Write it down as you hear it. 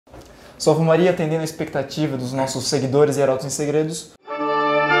Salve Maria, atendendo a expectativa dos nossos seguidores e arautos em segredos.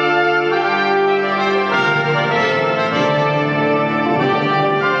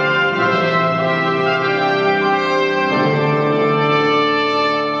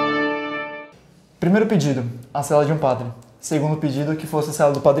 Primeiro pedido, a cela de um padre. Segundo pedido, que fosse a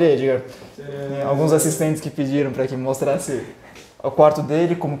cela do Padre Edgar. Alguns assistentes que pediram para que mostrasse o quarto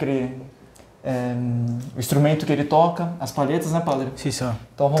dele, como que ele, o instrumento que ele toca, as palhetas, né, Padre? Sim, só.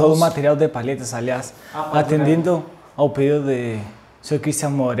 Então, vamos... Todo o material de palhetas, aliás, atendendo ao pedido de Sr.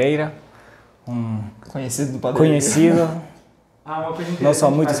 Cristian Moreira, conhecido do Padre conhecido. Uma coisa interessante, Nossa,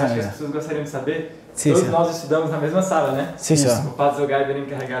 muitos acho que anos. as pessoas gostariam de saber. Sim, Todos sim. nós estudamos na mesma sala, né? Sim, senhor. O Padre Zogai era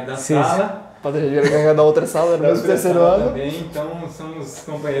encarregado da Sim, sala. O Padre Edgar ganhou da outra sala, no mesmo terceiro ano. Também, então somos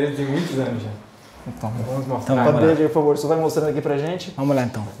companheiros de muitos anos já. Então, Vamos mostrar. Então, Padre Edgar, por favor, só vai mostrando aqui pra gente. Vamos lá,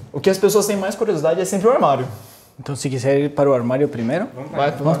 então. O que as pessoas têm mais curiosidade é sempre o armário. Então, se quiser ir para o armário primeiro,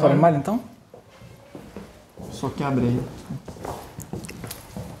 vamos para o armário, então? Só que abre aí.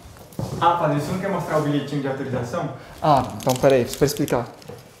 Padre, você não quer mostrar o bilhetinho de autorização? Então peraí, para explicar.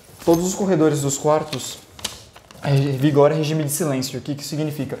 Todos os corredores dos quartos vigora regime de silêncio. O que isso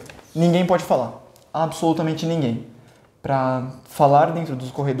significa? Ninguém pode falar. Absolutamente ninguém. Para falar dentro dos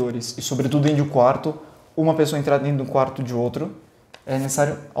corredores e sobretudo dentro de um quarto, uma pessoa entrar dentro do quarto de outro, é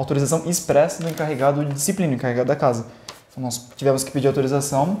necessário autorização expressa do encarregado de disciplina, encarregado da casa. Então, nós tivemos que pedir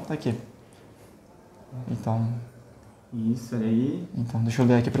autorização, tá aqui. Então, Isso aí. deixa eu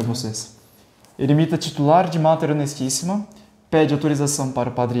ler aqui para vocês. Eremita titular de Mater Honestíssima pede autorização para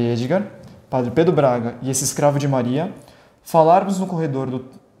o Padre Edgar, Padre Pedro Braga e esse escravo de Maria falarmos no corredor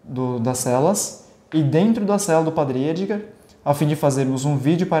das celas e dentro da cela do Padre Edgar, a fim de fazermos um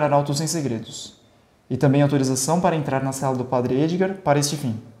vídeo para Arautos em Segredos. E também autorização para entrar na cela do Padre Edgar para este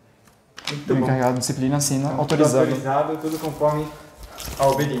fim. Muito O bom. encarregado de disciplina assina, Tudo autorizado. autorizado, tudo conforme a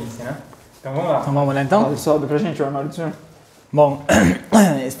obediência, né? Então vamos lá. Então, vamos lá, então? Padre, sobe pra gente o armário do senhor. Bom,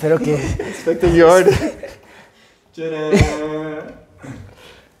 espero que... Expectem de ordem. Tcharam!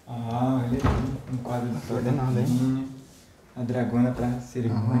 Olha aí, um quadro de Ordenado, hein? A dragona para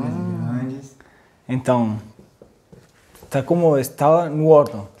cerimônias grandes. Então, está como estava no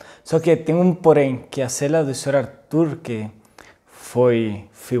ordem. Só que tem um porém, que a cela do Sr. Arthur, que foi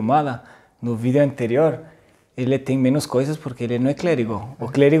filmada no vídeo anterior, ele tem menos coisas porque ele não é clérigo. O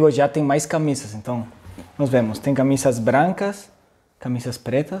clérigo já tem mais camisas, então nós vemos, tem camisas brancas, camisas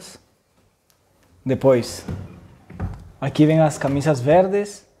pretas. Depois, aqui vem as camisas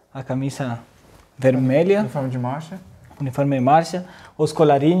verdes, a camisa vermelha, Uniforme de marcha. uniforme de marcha, os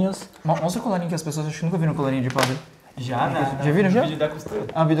colarinhos. Mostra o colarinho que as pessoas acho que nunca viram colarinho de padre. Já viram já? vídeo da costura.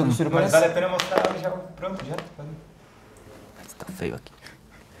 Vida costura Mas parece. vale a pena mostrar já pronto, já. Está feio aqui.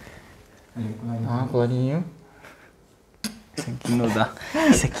 Colarinho. Esse aqui não dá.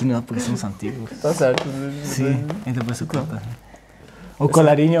 Esse aqui não dá porque são os antigos. Tá certo. Sim, e depois eu corto. O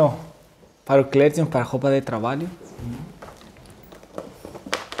colarinho para o clérigo, para a roupa de trabalho.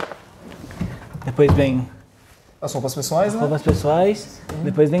 Depois vem As roupas pessoais, né? roupas pessoais.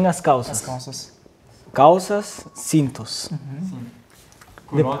 Depois vem as calças. As calças. Calças, cintos. Sim.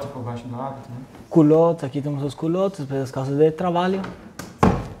 Culote por baixo do hábito, né? Culotes, aqui temos os culotes, depois as calças de trabalho.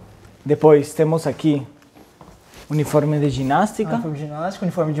 Depois temos aqui uniforme de ginástica. Uniforme de ginástica,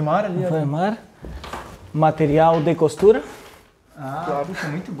 uniforme de mar ali. Uniforme de mar. Material de costura. Claro. Puxa,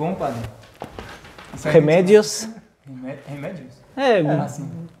 muito bom, padre. Remédios. Remédios? É,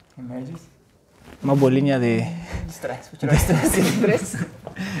 Remédios. uma bolinha de... Estresse. Vou tirar o estresse.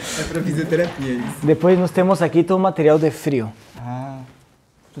 É para fisioterapia isso. Depois nós temos aqui todo o material de frio.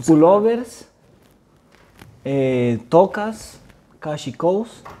 Pullovers, tocas, cachecols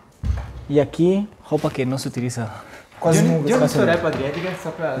e aqui roupa que não se utiliza. Quase De nunca. onde o senhor é, Padre Edgar?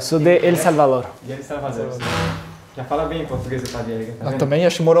 Só para... Sou de El Salvador. De El Salvador. Já fala bem português o Padre Edgar, tá vendo? Também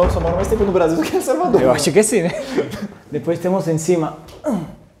acho que só mora mais tempo no Brasil do que em El Salvador. Eu acho que sim, né? Depois temos em cima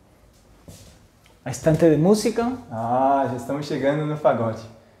a estante de música. Já estamos chegando no fagote.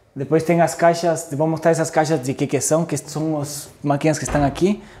 Depois tem as caixas, vou mostrar essas caixas de que são as máquinas que estão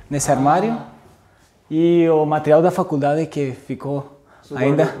aqui nesse armário. E o material da faculdade que ficou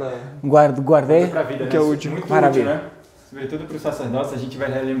ainda, guardei. Para a vida, que é né? útil. Muito Maravilha. útil, né? Sobretudo para os sacerdotes, a gente vai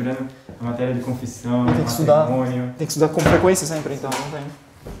relembrando a matéria de confissão, Tem que estudar. matrimônio. Tem que estudar com frequência sempre, então. Não tem.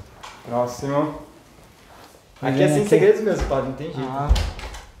 Próximo. Aqui vem é sem aqui. segredos mesmo, Padre, não tem jeito.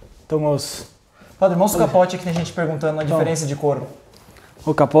 Então os... Padre, mostra o capote aqui, tem gente perguntando a diferença de cor.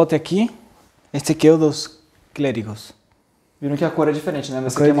 O capote aqui, este aqui é o dos clérigos. Viram que a cor é diferente, né?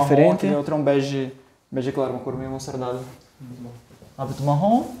 Esse cor aqui é é marrom, diferente. aquele outro é um bege claro, uma cor meio mostardada. Hábito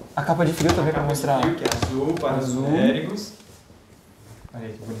marrom, a capa de frio também para mostrar. Que é azul para Azul. os clérigos. Olha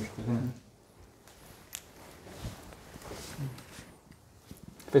aí que bonito, tá vendo?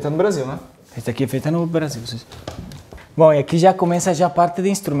 Feita no Brasil, né? Esta aqui é feita no Brasil. Bom, e aqui já começa já a parte de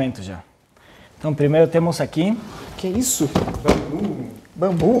instrumentos já. Então, primeiro temos aqui... Que isso? Bambu.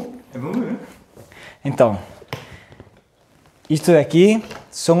 Bambu? É bambu, né? Então, isto daqui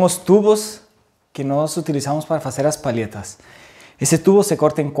são os tubos que nós utilizamos para fazer as palhetas. Esse tubo se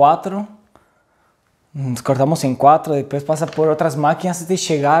corta em 4, cortamos em 4, depois passa por outras máquinas até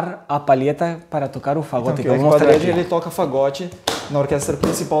chegar à palheta para tocar o fagote. Então, que o eu vou mostrar Padre aqui. ele toca fagote na orquestra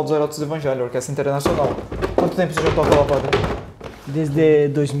principal dos Arautos do Evangelho, a orquestra internacional. Quanto tempo você já toca lá, Padre? Desde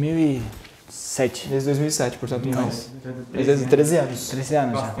 2007. Desde 2007, portanto, mais. Desde Desde 13 anos. 13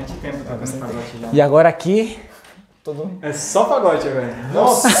 anos já. bastante tempo tocando fagote já. E agora aqui, Todo... É só fagote agora.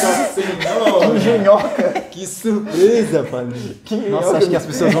 Nossa Senhora! Que engenhoca! Que surpresa, Padre! Que Nossa, acho que as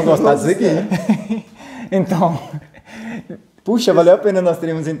pessoas vão gostar disso aqui, hein? então, Puxa, valeu a pena nós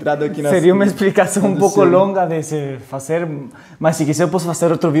termos entrado aqui na... seria uma explicação um pouco Tradução. longa de se fazer, mas se quiser eu posso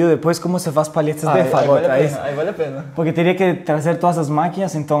fazer outro vídeo depois como se faz palhetas de fagote. Aí vale a pena. Porque teria que trazer todas as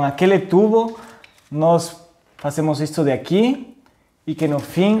máquinas, então aquele tubo nós fazemos isto de aqui e que no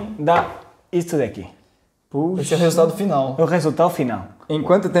fim dá isto daqui. Puxa. Esse é o resultado final. É o resultado final. Em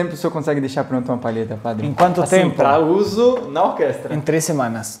quanto tempo o senhor consegue deixar pronta uma palheta, Padre? Em quanto assim, tempo? para uso na orquestra. Em 3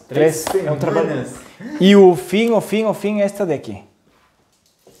 semanas. É um trabalho. E o fim é esta daqui.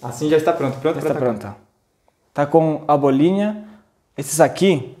 Assim já está pronto. Pronto Está para pronta. Está com a bolinha. Esses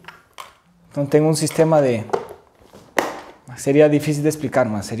aqui, então tem um sistema de... Seria difícil de explicar,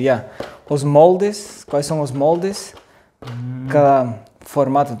 mas seria os moldes. Quais são os moldes? Cada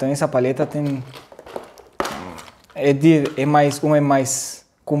formato. Então essa palheta tem... Uma é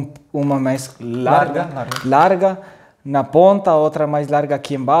mais larga na ponta, outra mais larga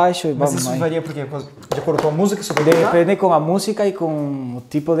aqui embaixo. Mas isso varia por quê? De acordo com a música? Depende com a música e com o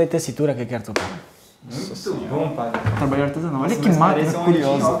tipo de tessitura que quer tocar. Muito bom, Padre. Trabalho artesanal. Olha Nossa, que mas máquina parece um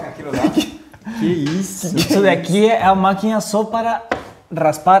curiosa. engenhoca aquilo lá. Que isso. Isso daqui é a máquina só para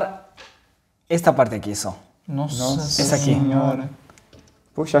raspar esta parte aqui só. Nossa essa aqui. Senhora.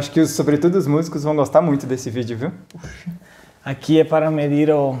 Poxa, acho que sobretudo os músicos vão gostar muito desse vídeo, viu? Aqui é para medir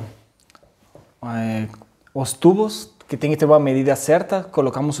os tubos, que tem que ter uma medida certa.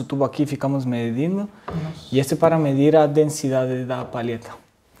 Colocamos o tubo aqui e ficamos medindo. E este é para medir a densidade da palheta.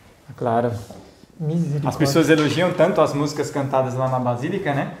 Claro. As pessoas elogiam tanto as músicas cantadas lá na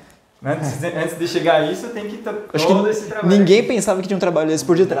Basílica, né? Antes de chegar a isso, tem que ter Acho todo que esse trabalho. ninguém pensava que tinha um trabalho desse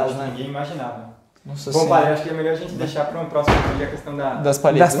por detrás, né? Ninguém imaginava. Nossa Bom, Senhora. Padre, acho que é melhor a gente deixar para um próximo vídeo a questão Das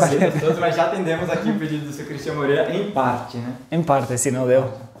palhetas. Das palhetas. todos, mas já atendemos aqui o pedido do seu Cristian Moreira em parte, né? Em parte, se não deu.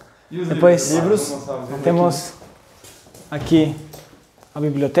 E os Depois, livros? Vamos mostrar os livros Temos aqui a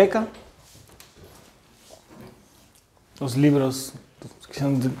biblioteca. Os livros que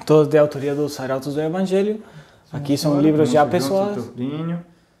são todos de autoria dos Arautos do Evangelho. Aqui são livros já pessoais.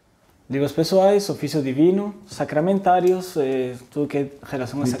 Livros pessoais, ofício divino, sacramentários, tudo que é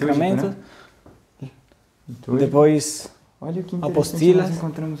relação a Litúrgico, sacramentos. né? Litúrgico. Depois, Olha que apostilas. interessante nós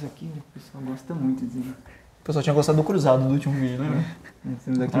encontramos aqui. O pessoal gosta muito disso. O pessoal tinha gostado do cruzado do último vídeo, né? Nós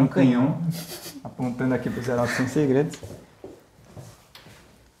temos aqui um canhão apontando aqui para os Arautos sem segredos.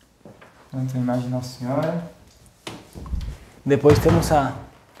 Vamos a imagem de Nossa Senhora. depois temos a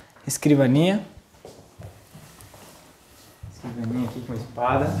escrivaninha. Escrivaninha aqui com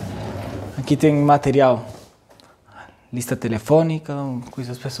espada. Aqui tem material, lista telefônica,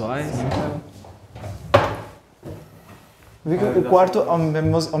 coisas pessoais. Vê que o quarto, ao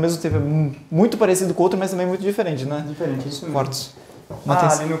mesmo tempo, é muito parecido com o outro, mas também muito diferente, né? Diferente, isso mesmo. Quartos.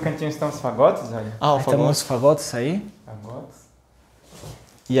 Ali no cantinho estão os fagotes, olha. Ah, o Aí temos fagote. os fagotes aí. Fagotes.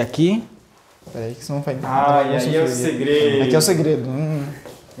 E aqui, Peraí, que senão vai... E aí é o segredo. Aqui é o segredo.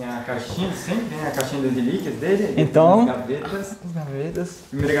 Tem a caixinha, sempre tem a caixinha das relíquias dele. Então- As gavetas. As gavetas.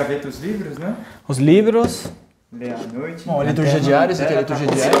 Primeira gaveta, os livros, né? os livros, Ler à noite. Bom, a liturgia diária, isso aqui é a liturgia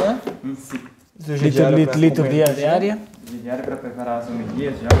diária, né? liturgia diária. Diário para preparar as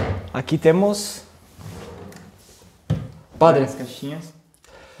homilias já. Aqui temos Padre. As caixinhas.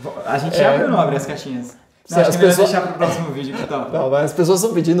 A gente abre ou não abre as caixinhas? Se Não, acho as que é melhor pessoas- deixar pro próximo vídeo, que tal? Não, mas as pessoas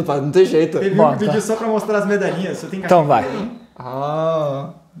estão pedindo, padre, não tem jeito. Teve Bom, um vídeo só para mostrar as medalhinhas. Você tem Então caixinha vai. de medalhinha? Ah.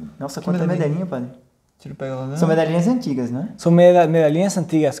 Nossa, Que quanta medalhinha? medalhinha, padre. Tira o pega lá, né? São medalhinhas antigas, né? São medalhinhas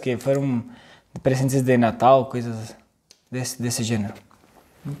antigas que foram presentes de Natal, coisas desse gênero.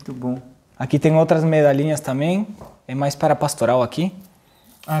 Muito bom. Aqui tem outras medalhinhas também, é mais para pastoral aqui,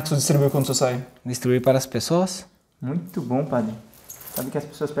 Ah, que você distribuiu quando você sai. distribuir para as pessoas. Muito bom, padre. Sabe que as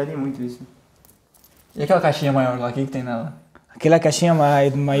pessoas pedem muito isso. E aquela caixinha maior lá, o que tem nela? Aquela caixinha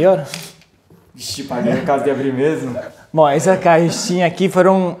maior, Vixe, Padre, no caso de abrir mesmo. Bom, essa caixinha aqui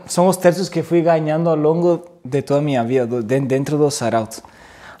são os terços que fui ganhando ao longo de toda a minha vida, dentro dos Arautos.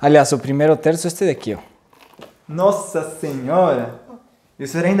 Aliás, o primeiro terço é este daqui, ó. Nossa Senhora! E o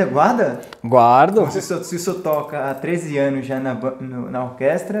senhor ainda guarda? Guardo. Se o senhor toca há 13 anos já na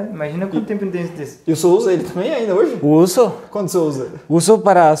orquestra, imagina quanto tempo dentro desse. E o senhor usa ele também ainda hoje? Uso. Quando o senhor usa? Uso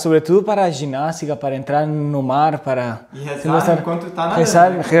sobretudo para a ginástica, para entrar no mar, para... E rezar enquanto está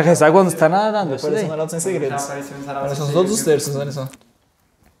nadando. Rezar quando está nadando. Apareceu no Arautos sem Segredos. Apareceu São todos os terços, olha só.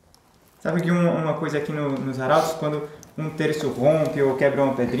 Sabe que uma coisa aqui nos Arautos, quando um terço rompe ou quebra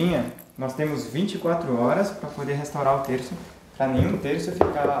uma pedrinha, nós temos 24 horas para poder restaurar o terço, para nenhum terço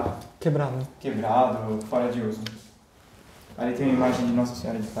ficar quebrado ou fora de uso. Ali tem uma imagem de Nossa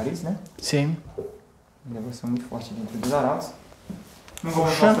Senhora de Paris, né? Sim. Uma devoção muito forte dentro dos Arautos. Não vou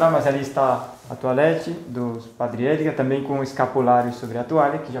mostrar, mas ali está a toalete do Padre, também com o escapulário sobre a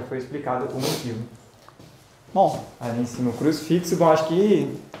toalha, que já foi explicado o motivo. Bom, ali em cima o crucifixo. Bom, acho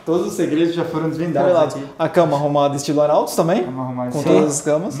que todos os segredos já foram desvendados aqui. A cama arrumada estilo Arautos também, com todas as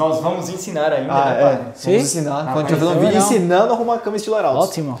camas. Nós vamos ensinar ainda, né, Padre? Vamos ensinar. Quando a gente fazer um vídeo ensinando a arrumar a cama estilo Arautos.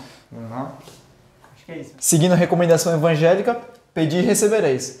 Ótimo. Acho que é isso. Seguindo a recomendação evangélica, pedi e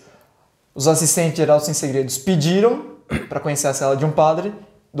recebereis. Os assistentes de Arautos sem Segredos pediram para conhecer a cela de um padre,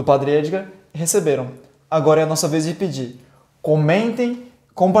 do Padre Edgar, e receberam. Agora é a nossa vez de pedir. Comentem,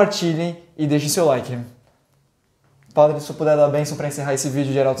 compartilhem e deixem seu like. Padre, se eu puder dar a bênção para encerrar esse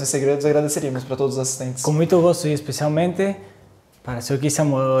vídeo de Arautos sem Segredos, agradeceríamos para todos os assistentes. Com muito gosto e especialmente para o Sr. Kissa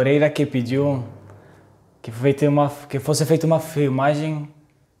Moreira, que pediu que fosse feita uma filmagem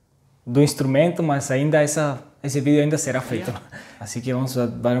do instrumento, mas ainda esse vídeo ainda será feito. Assim que vamos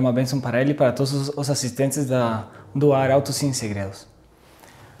dar uma bênção para ele e para todos os assistentes do Arautos sem Segredos.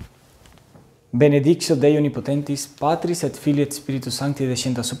 Benedictio Dei Omnipotentis, Patris et Filii et Spiritus Sancti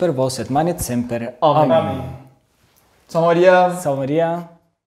descenda super vos et manet semper. Amém. Salve Maria. Salve Maria.